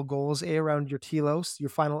higher level goals, A, around your telos, your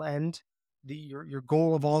final end, your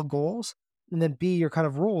goal of all goals, and then B, your kind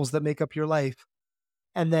of rules that make up your life.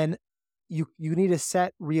 And then you need to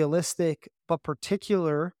set realistic but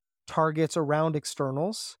particular targets around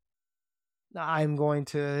externals. I'm going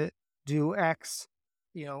to do X,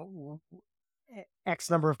 X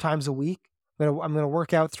number of times a week. I'm gonna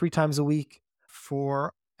work out 3 times a week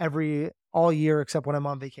for all year except when I'm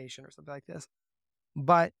on vacation or something like this.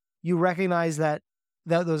 But you recognize that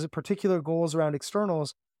those particular goals around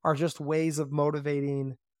externals are just ways of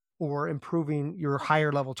motivating or improving your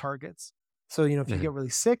higher level targets. So, if you Mhm. get really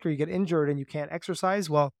sick or you get injured and you can't exercise,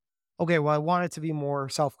 well, okay, well, I want it to be more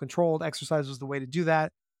self-controlled. Exercise was the way to do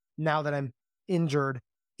that. Now that I'm injured,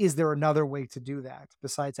 is there another way to do that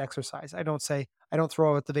besides exercise? I don't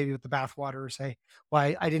throw out the baby with the bathwater or say,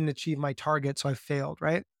 well, I didn't achieve my target, so I failed,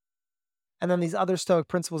 right? And then these other Stoic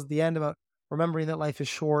principles at the end about remembering that life is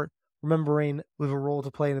short, remembering we have a role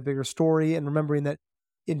to play in a bigger story, and remembering that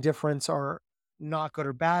indifference are not good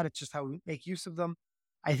or bad. It's just how we make use of them.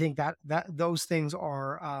 I think that those things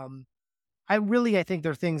are I think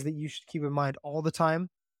they're things that you should keep in mind all the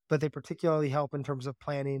time, but they particularly help in terms of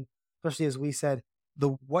planning, especially as we said, the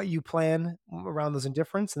what you plan around those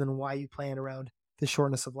indifference and then why you plan around the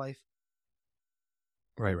shortness of life.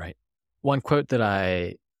 Right, right. One quote that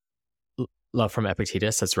I love from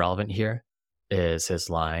Epictetus that's relevant here is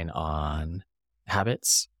his line on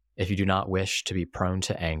habits. If you do not wish to be prone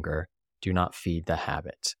to anger, do not feed the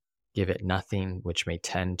habit. Give it nothing which may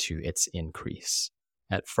tend to its increase.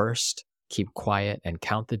 At first, keep quiet and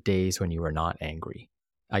count the days when you are not angry.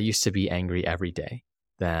 I used to be angry every day,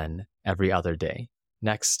 then every other day,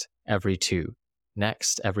 next every 2,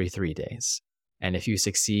 next every 3 days. And if you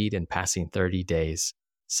succeed in passing 30 days,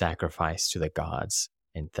 sacrifice to the gods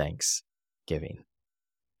in thanksgiving.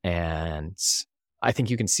 And I think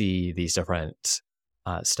you can see these different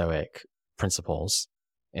Stoic principles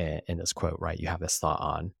in this quote, right? You have this thought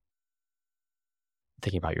on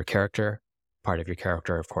thinking about your character, part of your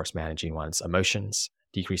character, of course, managing one's emotions,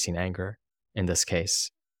 decreasing anger. In this case,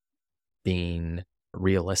 being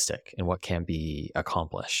realistic in what can be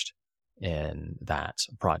accomplished in that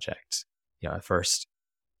project. At first,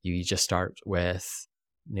 you just start with,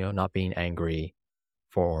 not being angry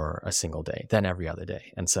for a single day, then every other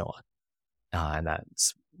day, and so on. And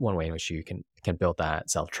that's one way in which you can build that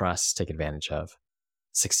self-trust, take advantage of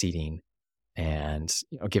succeeding, and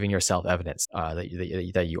giving yourself evidence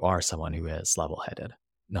that you are someone who is level-headed,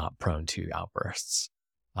 not prone to outbursts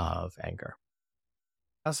of anger.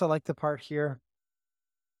 I also like the part here.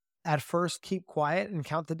 At first, keep quiet and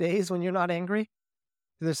count the days when you're not angry.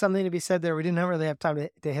 There's something to be said there. We didn't really have time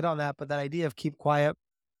to hit on that, but that idea of keep quiet.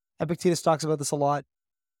 Epictetus talks about this a lot.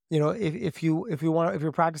 If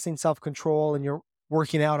you're practicing self-control and you're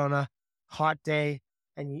working out on a hot day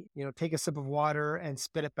and you take a sip of water and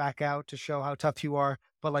spit it back out to show how tough you are,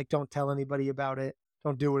 but like don't tell anybody about it.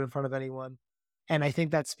 Don't do it in front of anyone. And I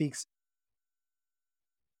think that speaks,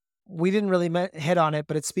 we didn't really hit on it,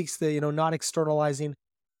 but it speaks to, not externalizing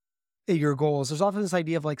your goals. There's often this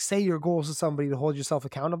idea of like, say your goals to somebody to hold yourself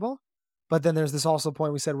accountable. But then there's this also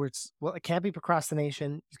point we said where it can't be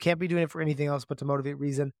procrastination. You can't be doing it for anything else but to motivate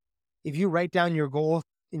reason. If you write down your goal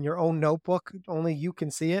in your own notebook, only you can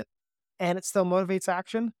see it, and it still motivates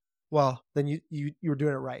action, well, then you're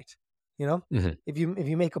doing it right. You know, Hmm. if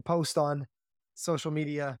you make a post on social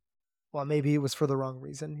media, well, maybe it was for the wrong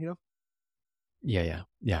reason. You know. Yeah,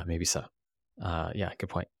 yeah, maybe so. Yeah, good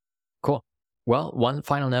point. Cool. Well, one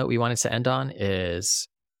final note we wanted to end on is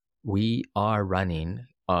we are running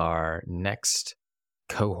our next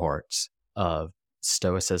cohort of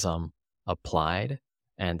Stoicism applied,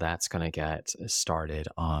 and that's going to get started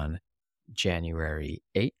on January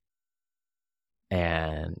 8th.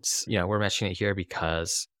 And, we're mentioning it here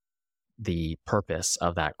because the purpose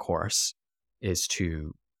of that course is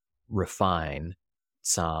to refine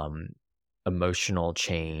some emotional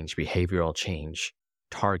change, behavioral change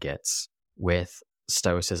targets with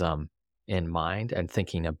Stoicism in mind and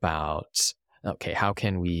thinking about, okay, how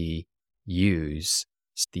can we use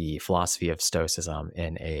the philosophy of Stoicism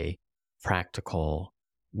in a practical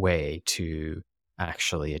way to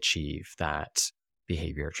actually achieve that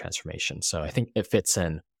behavior transformation? So I think it fits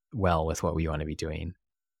in well with what we want to be doing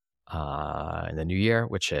in the new year,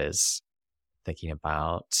 which is thinking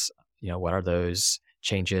about, what are those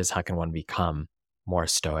changes? How can one become more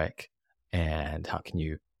stoic? And how can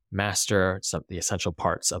you master some of the essential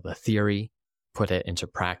parts of the theory, put it into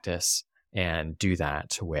practice, and do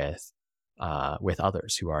that with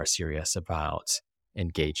others who are serious about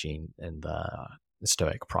engaging in the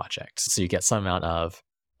Stoic project. So you get some amount of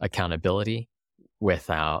accountability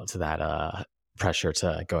without that pressure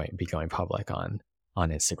to be going public on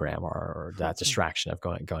Instagram, or that distraction of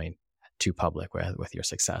going too public with your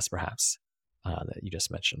success, perhaps, that you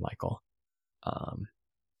just mentioned, Michael.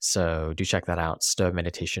 So do check that out,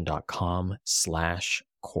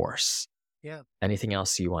 stoameditation.com/course. Yeah. Anything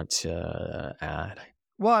else you want to add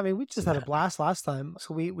Well, I mean, we to just had a that? blast last time.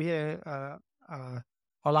 So we had our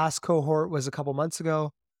last cohort was a couple months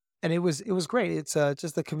ago, and it was great. It's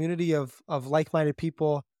just a community of like minded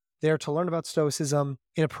people there to learn about Stoicism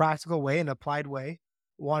in a practical way, an applied way,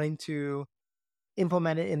 wanting to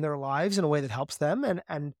implement it in their lives in a way that helps them.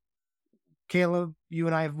 And Caleb, you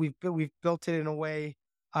and I we've built it in a way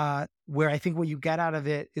where I think what you get out of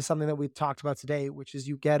it is something that we've talked about today, which is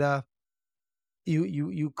you get a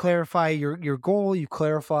you clarify your goal, you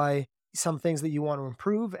clarify some things that you want to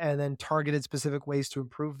improve, and then targeted specific ways to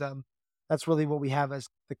improve them. That's really what we have as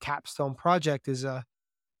the capstone project is a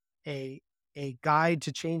a guide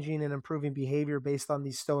to changing and improving behavior based on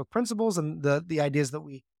these Stoic principles and the ideas that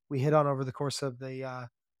we hit on over the course of the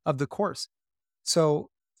course. So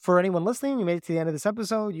for anyone listening, you made it to the end of this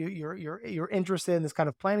episode. You're interested in this kind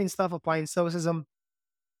of planning stuff, applying Stoicism.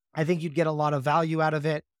 I think you'd get a lot of value out of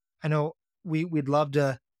it. I know we'd love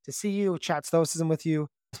to see you, chat Stoicism with you,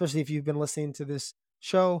 especially if you've been listening to this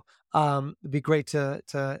show. It'd be great to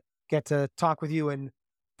get to talk with you and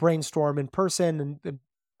brainstorm in person and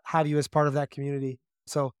have you as part of that community.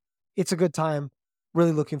 So it's a good time.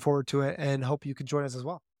 Really looking forward to it and hope you can join us as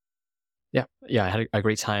well. Yeah, I had a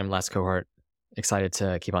great time last cohort. Excited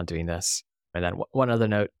to keep on doing this. And then one other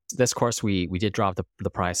note: this course we did drop the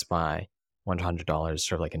price by $100,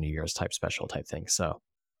 sort of like a New Year's type special type thing. So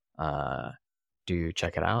do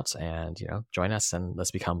check it out and join us and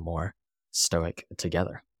let's become more stoic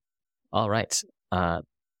together. All right,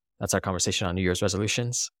 that's our conversation on New Year's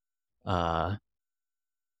resolutions. Let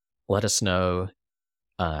us know.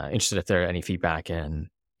 Interested if there are any feedback in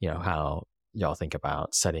how y'all think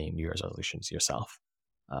about setting New Year's resolutions yourself,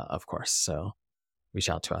 of course. So reach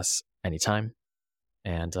out to us anytime.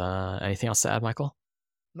 And anything else to add, Michael?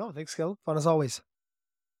 No, thanks, Gil. Fun as always.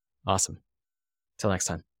 Awesome. Till next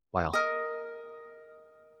time. Bye all.